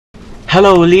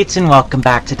Hello elites and welcome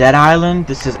back to Dead Island.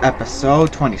 This is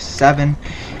episode 27,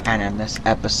 and in this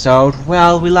episode,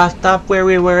 well, we left off where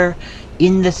we were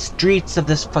in the streets of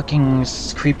this fucking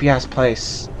creepy ass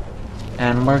place.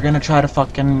 And we're gonna try to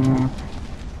fucking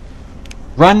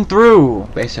run through,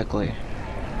 basically.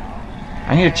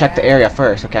 I need to check the area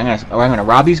first. Okay, I'm gonna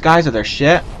rob these guys of their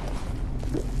shit.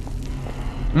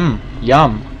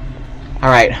 Yum.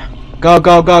 Alright. Go,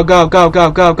 go, go, go, go,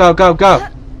 go, go, go, go, go.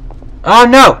 Oh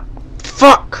no!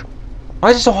 Fuck!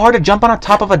 Why is it so hard to jump on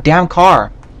top of a damn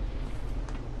car?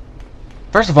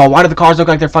 First of all, why do the cars look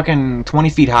like they're fucking 20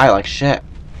 feet high? Like shit.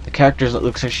 The characters, it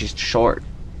looks like she's short.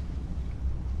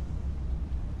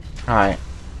 Alright.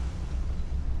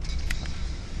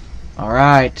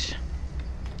 Alright.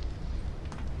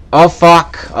 Oh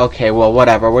fuck! Okay, well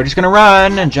whatever. We're just gonna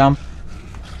run and jump.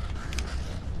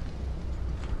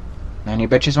 Any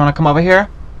bitches wanna come over here?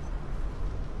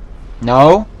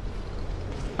 No?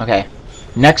 Okay.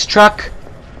 Next truck.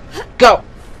 Go!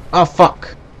 Oh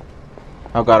fuck.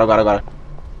 Oh god, oh god, oh god.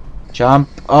 Jump.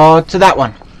 Oh, to that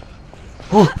one.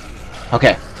 Whew.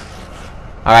 Okay.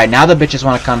 Alright, now the bitches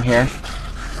wanna come here.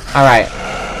 Alright.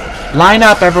 Line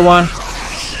up, everyone.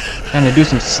 I'm gonna do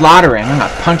some slaughtering. I'm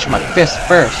gonna punch my fist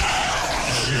first.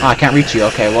 Oh, I can't reach you.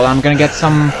 Okay, well, I'm gonna get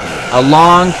a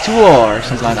long tool or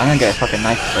something like that. I'm gonna get a fucking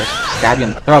knife first. Stab you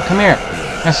in the throat. Come here.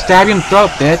 I'm gonna stab you in the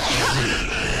throat, bitch.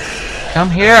 Come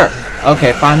here.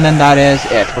 Okay, fine, then that is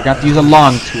it. We're gonna have to use a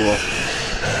long tool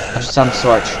of some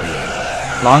sort.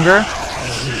 Longer?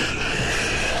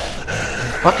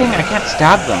 Fucking, I can't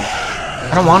stab them.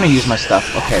 I don't want to use my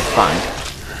stuff. Okay, fine.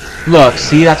 Look,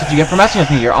 see, that's what you get for messing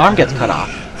with me. Your arm gets cut off.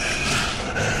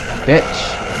 Bitch.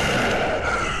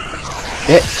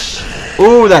 Bitch.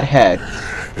 Ooh, that head.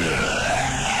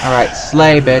 Alright,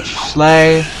 slay, bitch.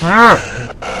 Slay.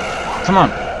 Come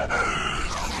on.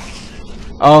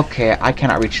 Okay, I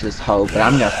cannot reach this hoe, but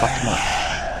I'm gonna fuck him up.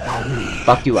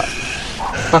 Fuck you up.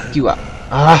 Fuck you up.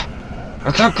 Ah!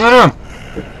 I can't get him!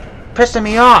 Pissing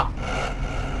me off!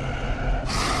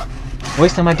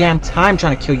 Wasting my damn time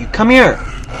trying to kill you. Come here!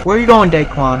 Where are you going,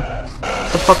 Daquan?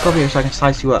 Get the fuck over here so I can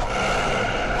slice you up.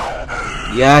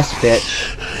 Yes,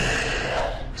 bitch.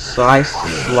 Slice,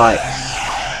 slice.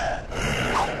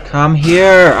 Come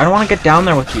here! I don't want to get down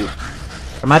there with you.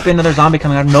 There might be another zombie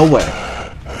coming out of nowhere.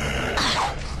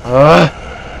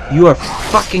 You are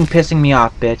fucking pissing me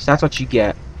off, bitch. That's what you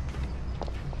get.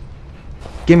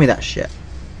 Give me that shit.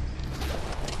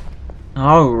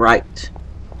 Alright.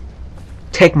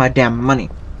 Take my damn money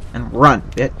and run,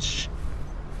 bitch.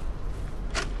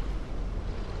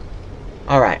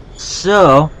 Alright,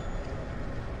 so...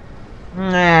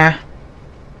 Nah.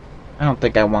 I don't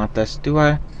think I want this, do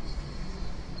I?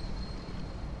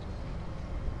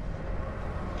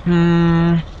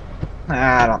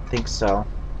 I don't think so.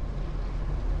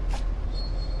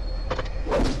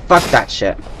 Fuck that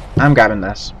shit. I'm grabbing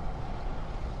this.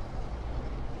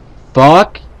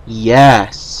 Fuck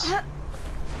yes.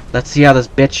 Let's see how this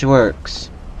bitch works.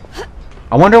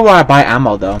 I wonder why I buy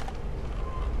ammo though.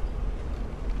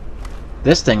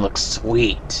 This thing looks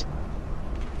sweet.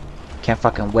 Can't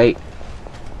fucking wait.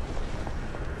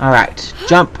 Alright,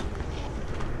 jump.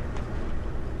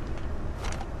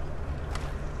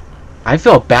 I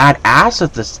feel badass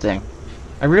with this thing.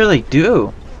 I really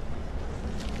do.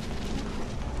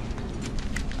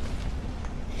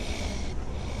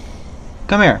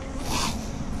 Come here.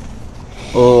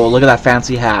 Oh, look at that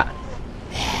fancy hat.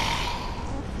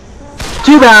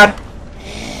 Too bad.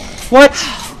 What?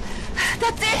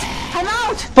 That's it. I'm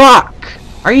out. Fuck.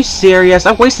 Are you serious?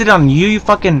 I wasted it on you, you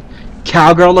fucking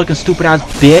cowgirl looking stupid ass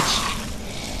bitch.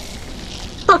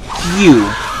 Fuck you.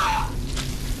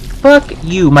 Fuck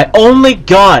you. My only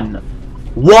gun.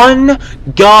 One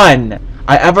gun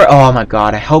I ever... Oh my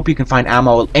god. I hope you can find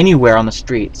ammo anywhere on the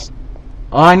streets.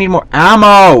 Oh, I need more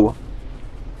ammo.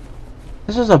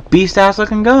 This is a beast-ass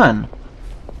looking gun.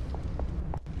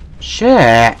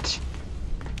 Shit.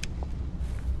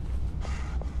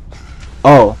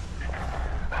 Oh.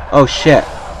 Oh shit.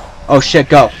 Oh shit,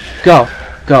 go. Go.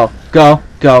 Go. Go.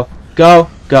 Go. Go.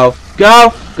 Go.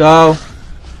 Go. Go.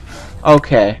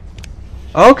 Okay.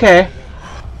 Okay.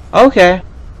 Okay.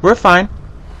 We're fine.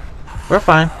 We're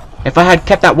fine. If I had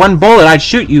kept that one bullet, I'd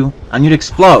shoot you and you'd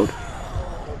explode.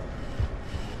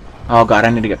 Oh god, I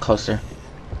need to get closer.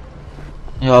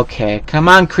 Okay, come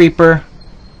on, creeper.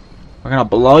 We're gonna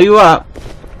blow you up.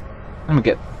 Let me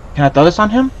get... Can I throw this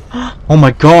on him? Oh my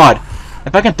god!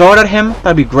 If I can throw it at him,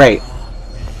 that'd be great.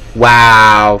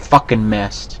 Wow, fucking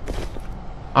missed.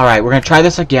 Alright, we're gonna try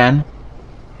this again.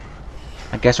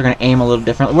 I guess we're gonna aim a little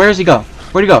differently. Where does he go?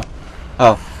 Where'd he go?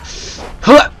 Oh.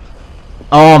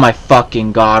 Oh my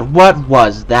fucking god, what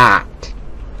was that?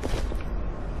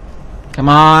 Come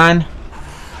on.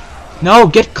 No,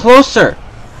 get closer.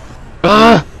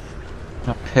 Ugh.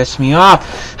 Don't piss me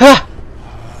off. Ah.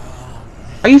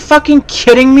 Are you fucking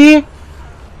kidding me?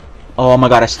 Oh my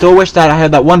god, I still wish that I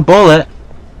had that one bullet.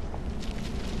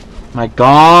 My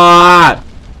god.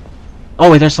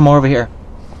 Oh wait, there's some more over here.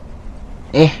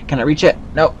 Can I reach it?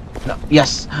 No. No.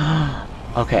 Yes.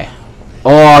 Okay.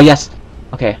 Oh, yes.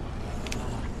 Okay.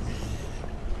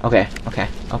 Okay. Okay.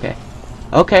 Okay.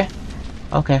 Okay.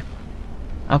 Okay.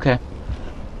 Okay.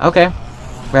 Okay.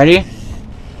 Ready?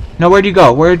 No, where'd you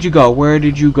go? Where'd you go? Where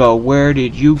did you go? Where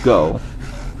did you go?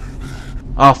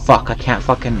 Oh, fuck. I can't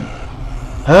fucking...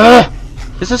 Ugh!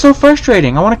 This is so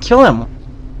frustrating. I want to kill him.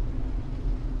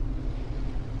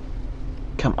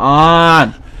 Come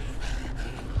on.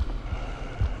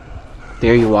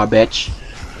 There you are, bitch.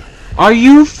 Are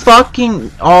you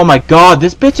fucking... Oh my god,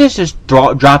 this bitch is just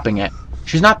dropping it.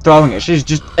 She's not throwing it. She's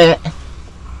just...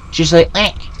 She's like...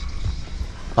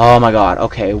 Oh my god.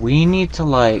 Okay, we need to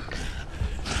like...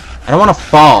 I don't want to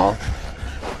fall.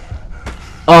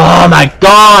 Oh my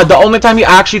god! The only time you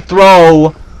actually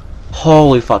throw...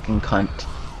 Holy fucking cunt.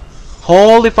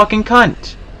 Holy fucking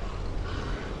cunt.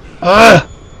 Ugh!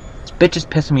 This bitch is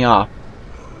pissing me off.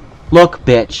 Look,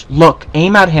 bitch. Look.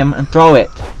 Aim at him and throw it.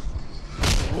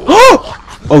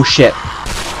 Oh shit.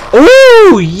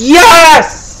 Ooh!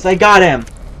 Yes! I got him.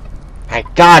 I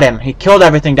got him. He killed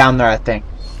everything down there, I think.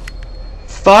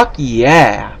 Fuck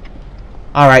yeah.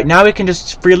 Alright, now we can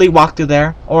just freely walk through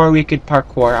there. Or we could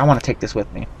parkour. I want to take this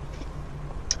with me.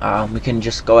 We can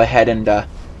just go ahead and,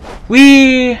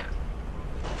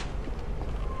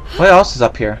 What else is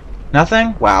up here?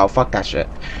 Nothing? Wow, fuck that shit.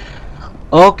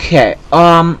 Okay,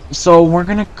 so we're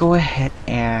gonna go ahead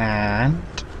and...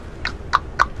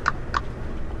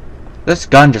 This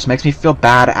gun just makes me feel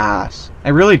badass.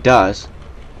 It really does.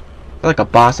 I feel like a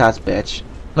boss-ass bitch.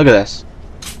 Look at this.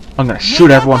 I'm gonna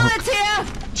shoot everyone who...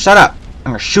 Shut up!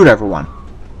 I'm gonna shoot everyone.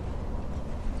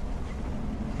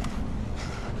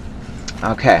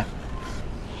 Okay.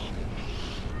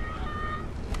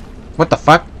 What the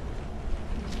fuck?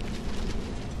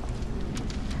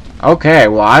 Okay,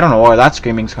 well, I don't know where that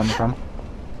screaming's coming from.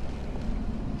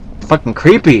 Fucking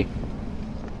creepy.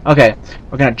 Okay,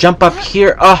 we're gonna jump up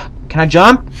here. Can I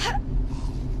jump?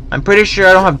 I'm pretty sure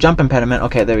I don't have jump impediment.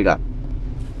 Okay, there we go.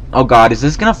 Oh god, is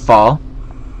this gonna fall?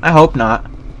 I hope not.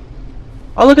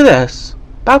 Oh, look at this.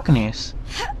 Balconies.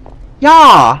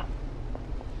 Yeah!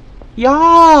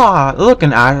 Yeah! Look,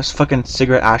 an fucking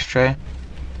cigarette ashtray.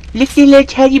 Little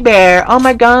teddy bear. Oh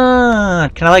my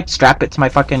god. Can I like strap it to my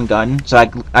fucking gun so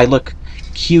I look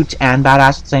cute and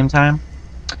badass at the same time?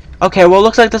 Okay, well,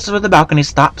 looks like this is where the balcony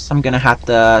stops. I'm gonna have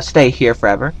to stay here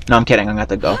forever. No, I'm kidding. I'm gonna have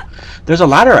to go. There's a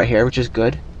ladder right here, which is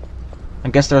good. I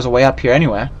guess there's a way up here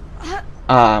anyway.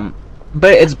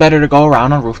 But it's better to go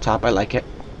around on rooftop. I like it.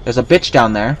 There's a bitch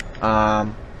down there.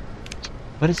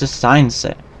 What does this sign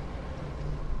say?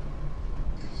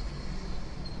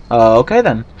 Okay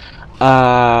then.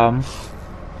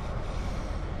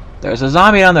 There's a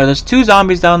zombie down there. There's 2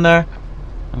 zombies down there.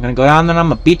 I'm gonna go down there and I'm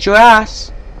gonna beat your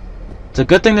ass. It's a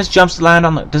good thing this jumps land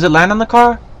on the... Does it land on the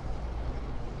car?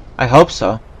 I hope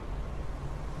so.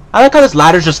 I like how this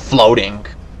ladder's just floating.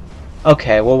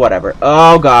 Okay, well, whatever.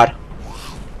 Oh, God.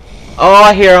 Oh,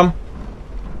 I hear him.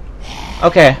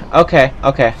 Okay, okay,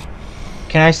 okay.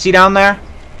 Can I see down there?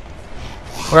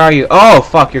 Where are you? Oh,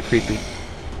 fuck, you're creepy.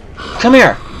 Come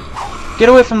here. Get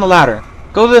away from the ladder.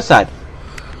 Go to this side.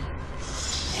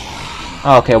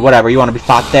 Okay, whatever. You want to be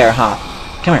fought there, huh?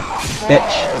 Come here,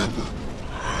 bitch.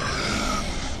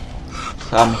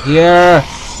 Come here.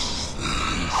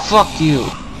 Fuck you.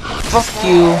 Fuck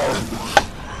you.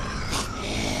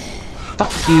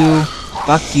 Fuck you.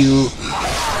 Fuck you.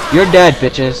 You're dead,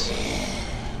 bitches.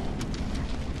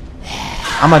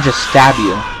 I'ma just stab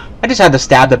you. I just had to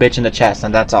stab the bitch in the chest,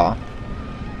 and that's all.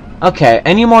 Okay,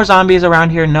 any more zombies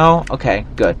around here? No? Okay,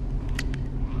 good.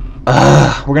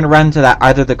 We're gonna run to that,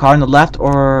 either the car on the left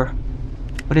or...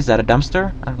 What is that, a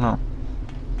dumpster? I don't know.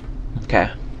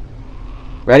 Okay.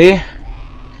 Ready?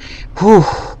 Whew.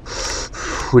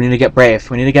 We need to get brave.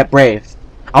 We need to get brave.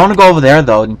 I want to go over there,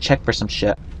 though, and check for some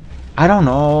shit. I don't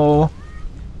know.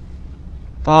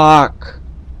 Fuck.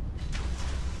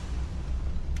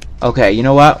 Okay, you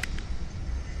know what?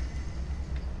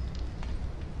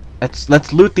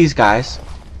 Let's loot these guys.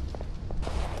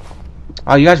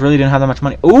 Oh, you guys really didn't have that much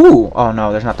money. Ooh! Oh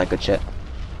no, there's not that good shit.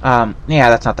 Yeah,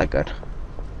 that's not that good.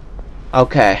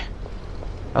 Okay.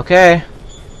 Okay.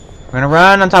 We're gonna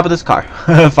run on top of this car.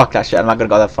 Fuck that shit, I'm not gonna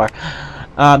go that far.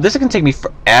 This is gonna take me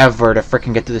forever to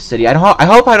freaking get to the city. I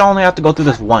hope I don't only have to go through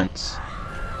this once.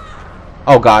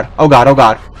 Oh god. Oh god, oh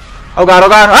god. Oh god, oh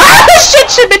god. Ah,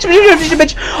 shit,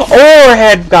 bitch. Oh, her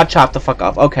head got chopped the fuck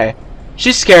off. Okay.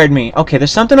 She scared me. Okay,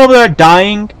 there's something over there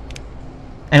dying.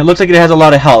 And it looks like it has a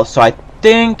lot of health. So I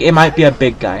think it might be a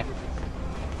big guy.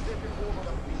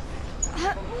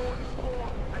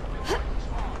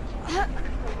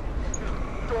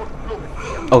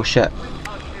 Oh shit.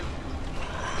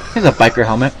 Here's a biker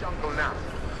helmet.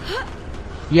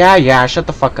 Yeah, shut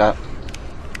the fuck up.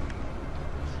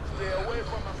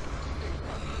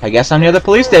 I guess I'm near the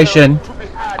police station.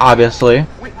 Obviously.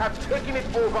 We have taken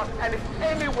it over, and if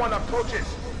anyone approaches,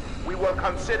 we will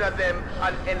consider them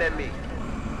an enemy.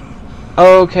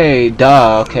 Okay,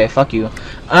 duh. Okay, fuck you.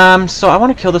 So I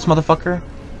want to kill this motherfucker.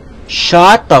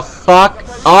 Shut the fuck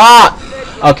up!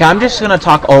 Okay, I'm just gonna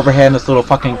talk over him, this little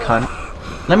fucking cunt.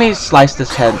 Let me slice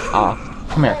this head off.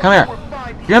 Come here, come here.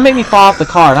 You're gonna make me fall off the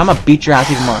car, and I'm gonna beat your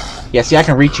ass even more. Yeah, see, I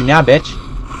can reach you now, bitch.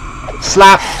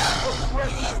 Slap!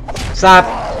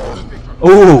 Slap!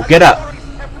 Ooh, get up.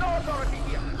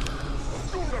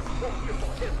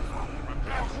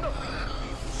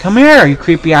 Come here, you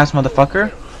creepy ass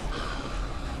motherfucker.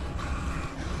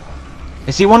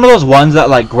 Is he one of those ones that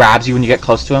like grabs you when you get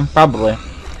close to him? Probably.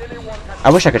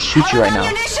 I wish I could shoot you right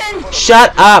now.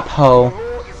 Shut up, ho.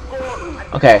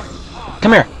 Okay.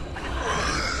 Come here.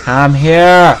 Come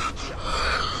here.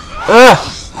 Ugh.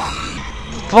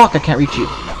 Fuck, I can't reach you.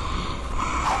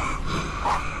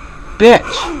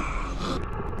 Bitch.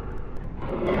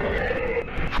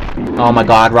 Oh my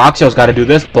god, Roxio's gotta do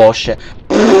this bullshit.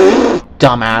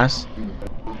 Dumbass.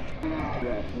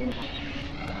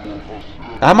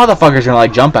 That motherfucker's gonna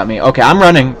like jump at me. Okay, I'm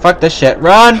running. Fuck this shit.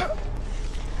 Run!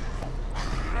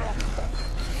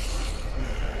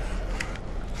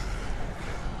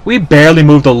 We barely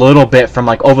moved a little bit from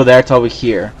like over there to over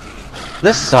here.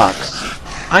 This sucks.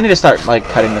 I need to start like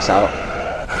cutting this out.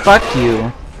 Fuck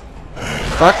you.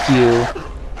 Fuck you.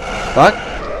 Fuck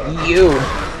you.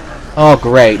 Oh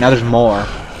great, now there's more.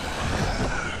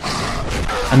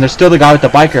 And there's still the guy with the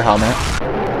biker helmet.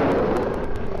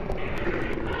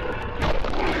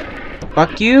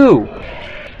 Fuck you.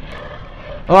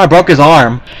 Oh, I broke his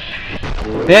arm.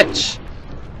 Bitch.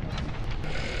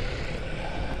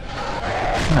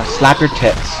 I'm gonna slap your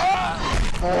tits.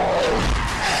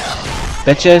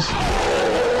 Bitches.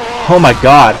 Oh my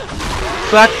god.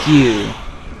 Fuck you.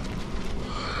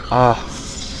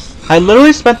 I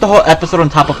literally spent the whole episode on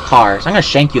top of cars. I'm gonna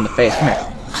shank you in the face. Come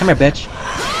here. Come here, bitch.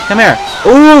 Come here.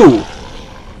 Ooh!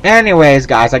 Anyways,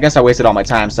 guys, I guess I wasted all my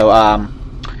time. So,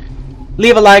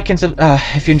 leave a like and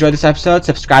if you enjoyed this episode,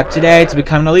 subscribe today to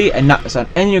become an elite and not miss out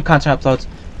on any new content uploads.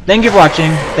 Thank you for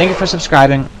watching. Thank you for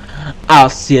subscribing. I'll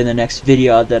see you in the next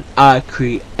video that I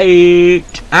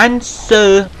create. And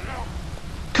so,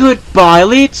 goodbye,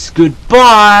 elites.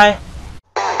 Goodbye.